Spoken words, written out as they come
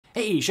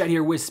Hey, Shad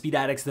here with Speed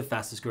Addicts, the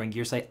fastest growing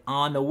gear site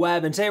on the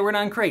web, and today we're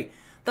gonna uncrate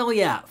the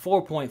Leatt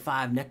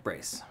 4.5 neck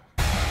brace.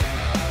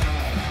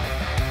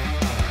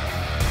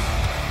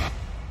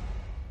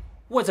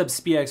 What's up,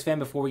 Speed Addicts fan?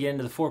 Before we get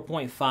into the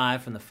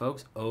 4.5 from the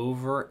folks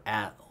over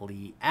at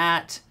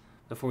Leatt,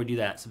 before we do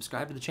that,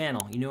 subscribe to the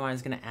channel. You knew I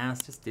was gonna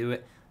ask, just do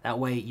it. That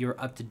way you're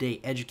up to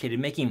date, educated,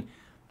 making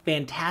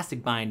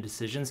fantastic buying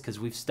decisions because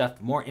we've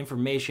stuffed more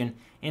information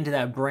into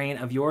that brain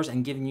of yours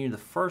and giving you the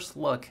first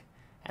look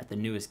at the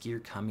newest gear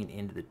coming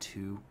into the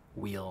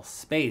two-wheel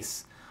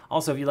space.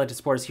 Also, if you'd like to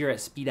support us here at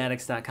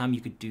speedaddicts.com, you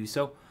could do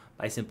so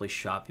by simply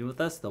shopping with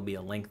us. There'll be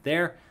a link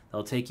there.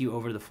 That'll take you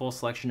over to the full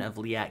selection of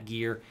Leatt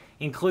gear,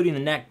 including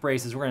the neck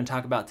braces we're going to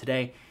talk about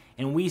today.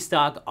 And we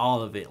stock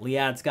all of it.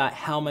 Leatt's got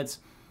helmets,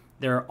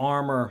 their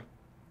armor,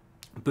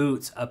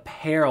 boots,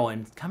 apparel,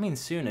 and coming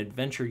soon,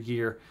 adventure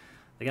gear.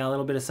 They got a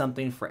little bit of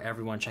something for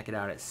everyone. Check it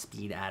out at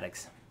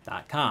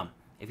speedaddicts.com.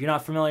 If you're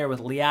not familiar with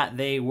Leatt,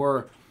 they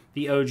were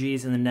the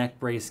OGs in the neck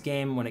brace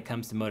game when it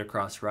comes to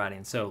motocross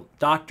riding. So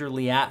Dr.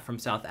 Leatt from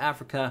South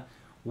Africa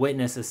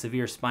witnessed a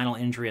severe spinal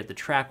injury at the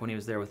track when he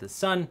was there with his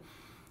son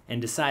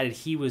and decided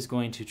he was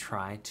going to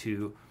try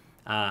to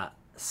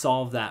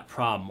solve that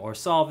problem, or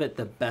solve it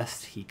the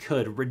best he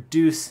could,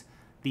 reduce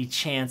the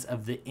chance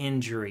of the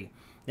injury.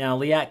 Now,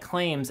 Leatt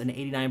claims an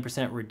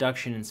 89%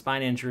 reduction in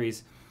spine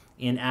injuries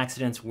in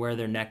accidents where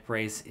their neck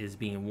brace is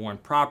being worn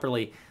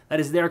properly. That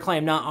is their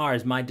claim, not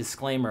ours. My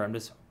disclaimer, I'm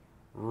just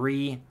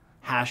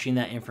rehashing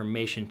that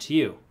information to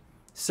you.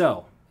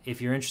 So,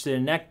 if you're interested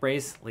in neck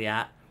brace,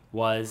 Leatt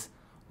was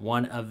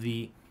one of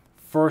the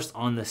first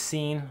on the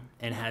scene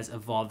and has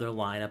evolved their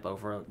lineup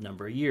over a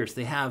number of years.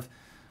 They have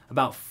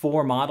about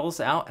 4 models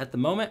out at the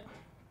moment,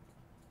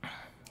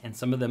 and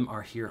some of them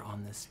are here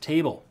on this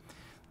table.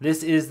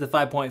 This is the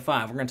 5.5.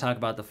 We're going to talk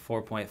about the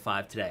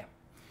 4.5 today.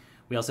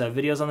 We also have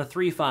videos on the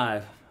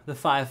 3.5, the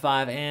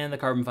 5.5, and the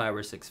carbon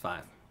fiber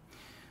 6.5.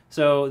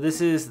 So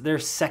this is their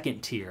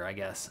second tier, I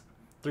guess.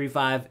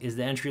 3.5 is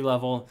the entry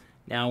level.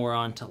 Now we're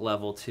on to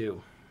level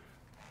 2.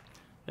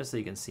 Just so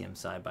you can see them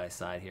side by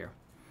side here.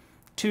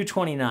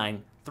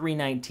 $229,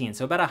 $319.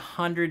 So about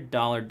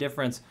 $100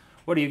 difference.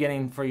 What are you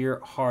getting for your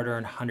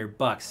hard-earned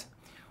 $100?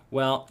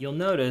 Well, you'll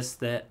notice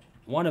that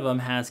one of them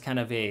has kind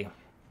of a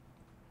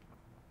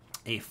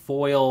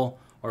foil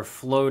or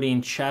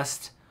floating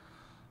chest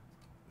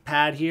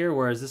pad here,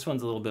 whereas this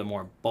one's a little bit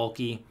more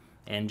bulky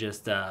and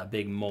just a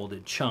big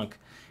molded chunk.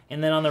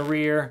 And then on the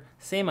rear,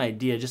 same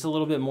idea, just a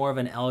little bit more of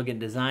an elegant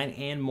design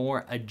and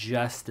more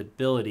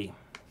adjustability.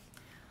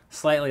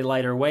 Slightly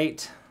lighter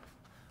weight.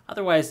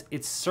 Otherwise,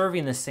 it's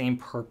serving the same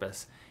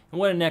purpose. And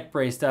what a neck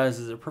brace does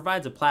is it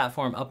provides a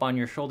platform up on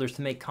your shoulders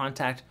to make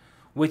contact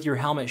with your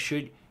helmet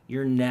should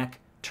your neck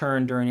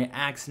turn during an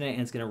accident,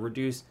 and it's going to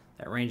reduce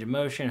that range of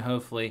motion,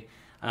 hopefully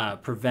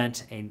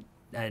prevent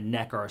a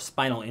neck or a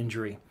spinal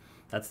injury.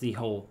 That's the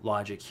whole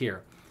logic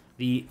here.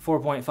 The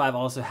 4.5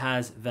 also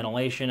has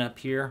ventilation up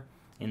here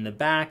in the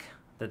back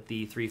that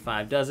the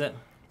 3.5 doesn't.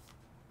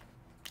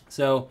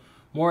 So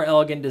more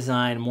elegant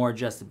design, more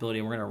adjustability,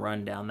 and we're going to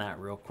run down that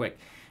real quick.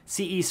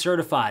 CE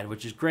certified,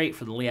 which is great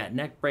for the Leatt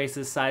neck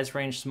braces, size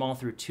range small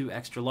through 2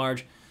 extra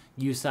large.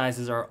 U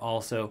sizes are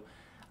also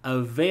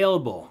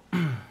available.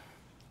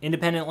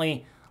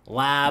 Independently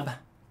lab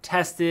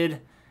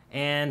tested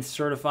and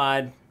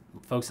certified.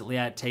 Folks at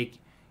Leatt take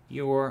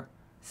your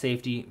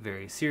safety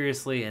very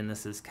seriously, and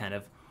this is kind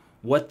of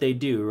what they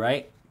do,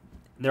 right?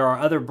 There are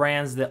other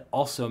brands that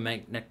also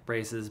make neck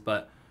braces,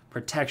 but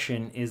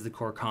protection is the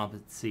core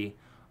competency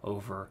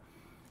over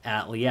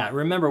at Leatt.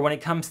 Remember, when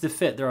it comes to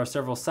fit, there are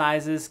several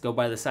sizes. Go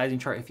by the sizing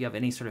chart. If you have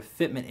any sort of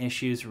fitment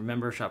issues,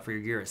 remember, shop for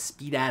your gear at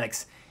Speed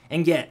Addicts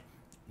and get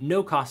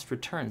no cost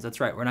returns.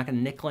 That's right. We're not going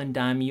to nickel and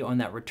dime you on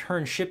that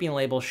return shipping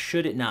label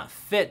should it not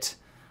fit,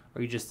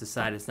 or you just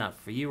decide it's not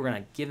for you. We're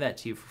going to give that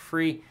to you for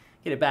free.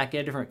 Get it back, get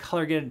a different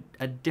color, get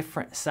a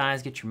different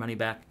size, get your money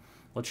back.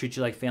 We'll treat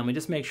you like family.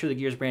 Just make sure the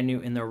gear is brand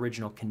new in the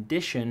original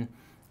condition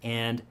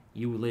and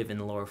you live in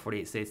the lower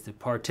 48 states to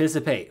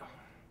participate.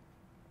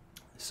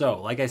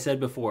 So, like I said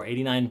before,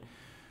 89%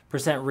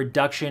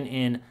 reduction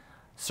in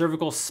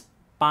cervical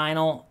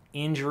spinal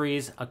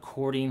injuries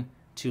according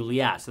to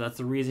Leatt. So that's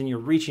the reason you're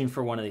reaching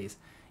for one of these.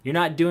 You're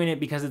not doing it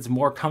because it's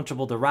more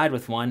comfortable to ride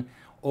with one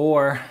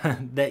or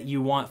that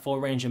you want full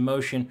range of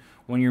motion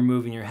when you're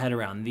moving your head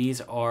around.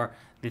 These are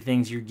the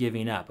things you're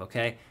giving up,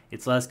 okay?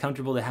 It's less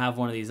comfortable to have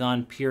one of these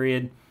on,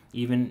 period,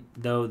 even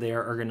though they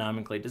are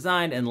ergonomically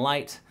designed and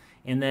light.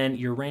 And then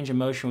your range of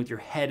motion with your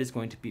head is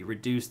going to be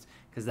reduced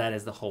because that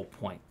is the whole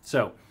point.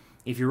 So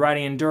if you're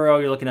riding enduro,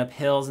 you're looking up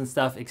hills and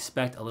stuff,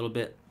 expect a little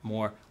bit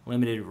more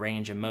limited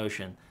range of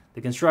motion.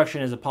 The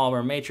construction is a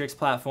polymer matrix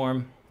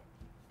platform,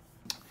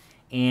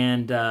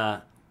 and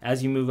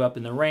as you move up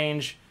in the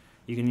range,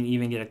 you can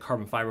even get a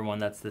carbon fiber one.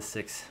 That's the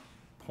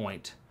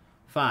 6.5.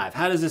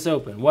 How does this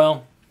open?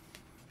 Well,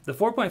 the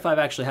 4.5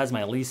 actually has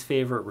my least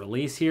favorite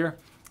release here.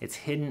 It's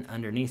hidden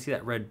underneath. See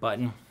that red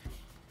button?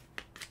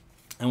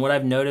 And what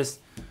I've noticed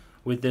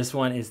with this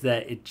one is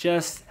that it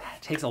just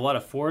takes a lot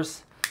of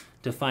force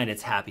to find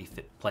its happy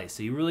fit place.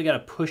 So you really got to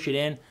push it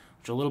in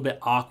which are a little bit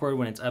awkward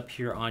when it's up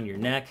here on your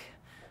neck.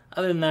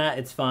 Other than that,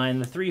 it's fine.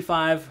 The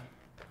 3.5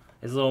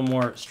 is a little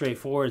more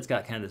straightforward. It's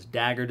got kind of this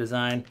dagger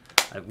design.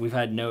 We've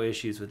had no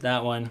issues with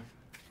that one.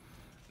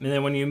 And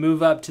then when you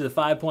move up to the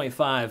 5.5,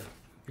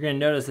 you're going to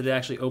notice that it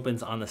actually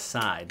opens on the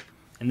side.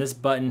 And this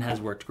button has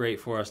worked great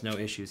for us, no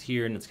issues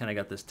here, and it's kind of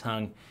got this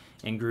tongue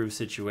and groove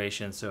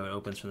situation, so it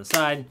opens from the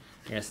side.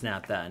 You're going to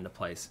snap that into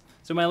place.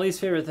 So my least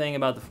favorite thing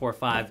about the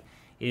 4.5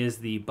 is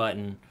the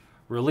button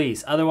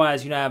release.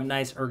 Otherwise, you have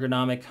nice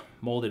ergonomic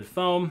molded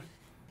foam,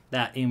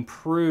 that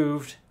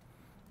improved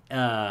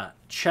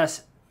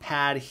chest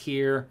pad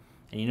here,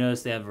 and you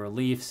notice they have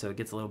relief, so it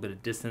gets a little bit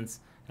of distance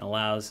and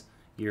allows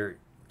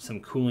some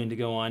cooling to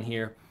go on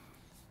here.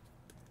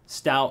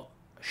 Stout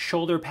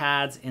shoulder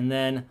pads, and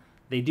then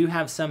they do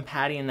have some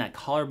padding in that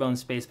collarbone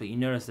space, but you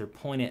notice they're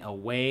pointed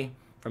away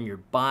from your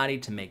body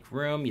to make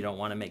room. You don't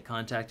want to make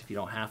contact if you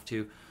don't have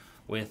to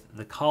with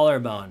the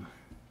collarbone.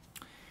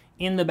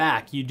 In the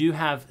back, you do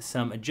have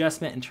some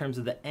adjustment in terms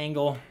of the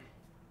angle.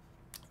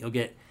 You'll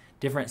get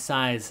different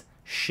size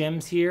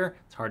shims here.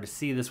 It's hard to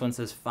see. This one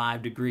says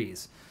 5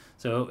 degrees.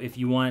 So if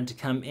you want it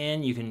to come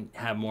in, you can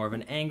have more of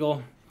an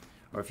angle.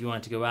 Or if you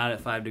want it to go out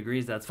at 5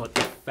 degrees, that's what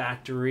the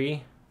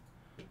factory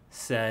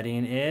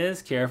setting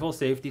is. Careful,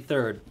 safety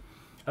third.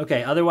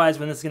 Okay, otherwise,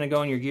 when this is going to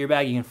go in your gear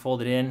bag, you can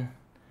fold it in.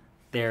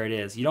 There it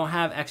is. You don't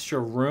have extra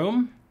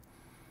room.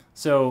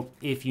 So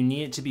if you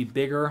need it to be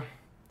bigger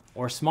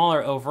or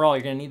smaller overall,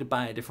 you're going to need to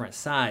buy a different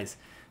size,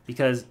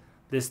 because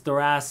this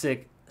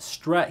thoracic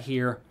strut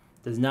here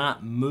does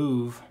not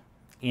move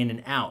in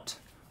and out.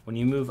 When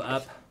you move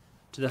up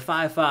to the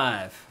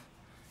 5.5,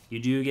 you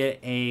do get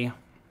a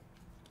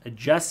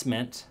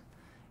adjustment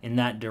in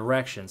that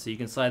direction, so you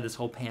can slide this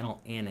whole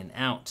panel in and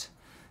out.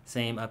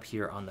 Same up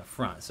here on the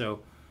front.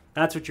 So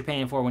that's what you're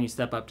paying for when you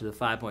step up to the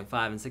 5.5,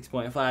 and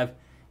 6.5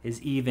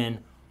 is even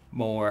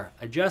more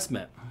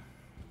adjustment.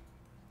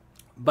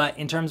 But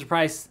in terms of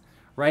price,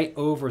 right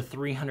over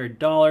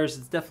 $300. It's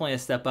definitely a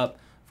step up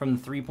from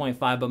the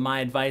 3.5, but my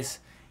advice,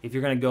 if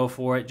you're going to go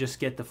for it, just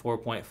get the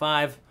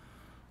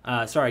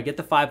 4.5. Sorry, get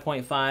the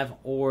 5.5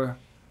 or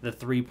the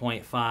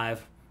 3.5.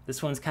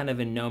 This one's kind of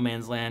in no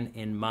man's land,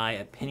 in my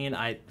opinion.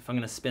 If I'm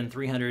going to spend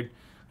 $300, I'm going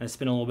to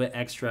spend a little bit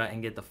extra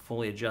and get the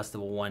fully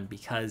adjustable one,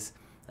 because,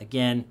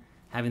 again,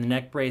 having the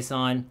neck brace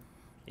on,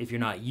 if you're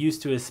not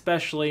used to it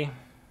especially,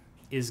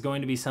 is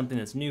going to be something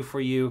that's new for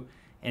you,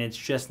 and it's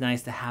just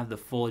nice to have the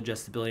full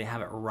adjustability,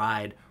 have it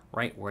ride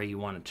right where you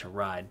want it to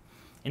ride.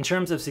 In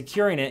terms of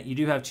securing it, you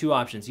do have two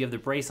options. You have the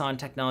brace-on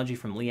technology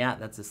from Leatt.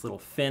 That's this little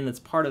fin that's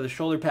part of the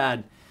shoulder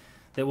pad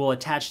that will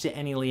attach to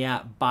any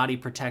Leatt body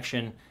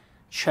protection,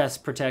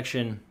 chest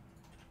protection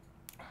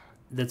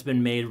that's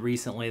been made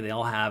recently. They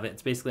all have it.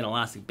 It's basically an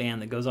elastic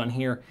band that goes on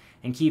here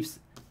and keeps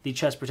the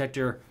chest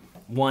protector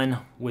one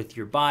with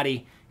your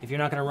body. If you're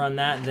not going to run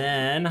that,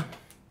 then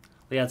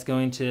Leatt's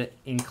going to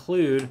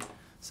include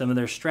some of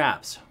their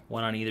straps,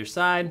 one on either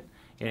side.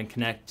 You're going to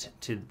connect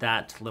to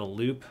that little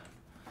loop,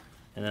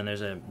 and then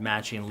there's a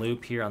matching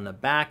loop here on the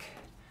back,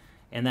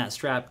 and that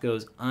strap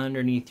goes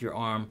underneath your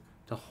arm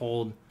to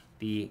hold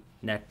the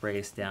neck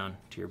brace down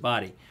to your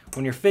body.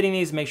 When you're fitting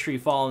these, make sure you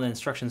follow the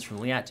instructions from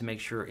Leatt to make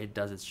sure it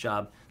does its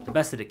job the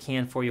best that it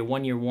can for you.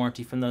 1-year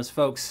warranty from those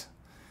folks.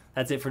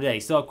 That's it for today.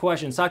 Still have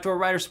questions? Talk to our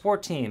rider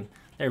support team.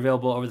 They're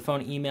available over the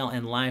phone, email,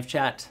 and live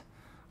chat.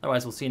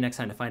 Otherwise, we'll see you next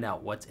time to find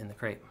out what's in the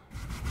crate.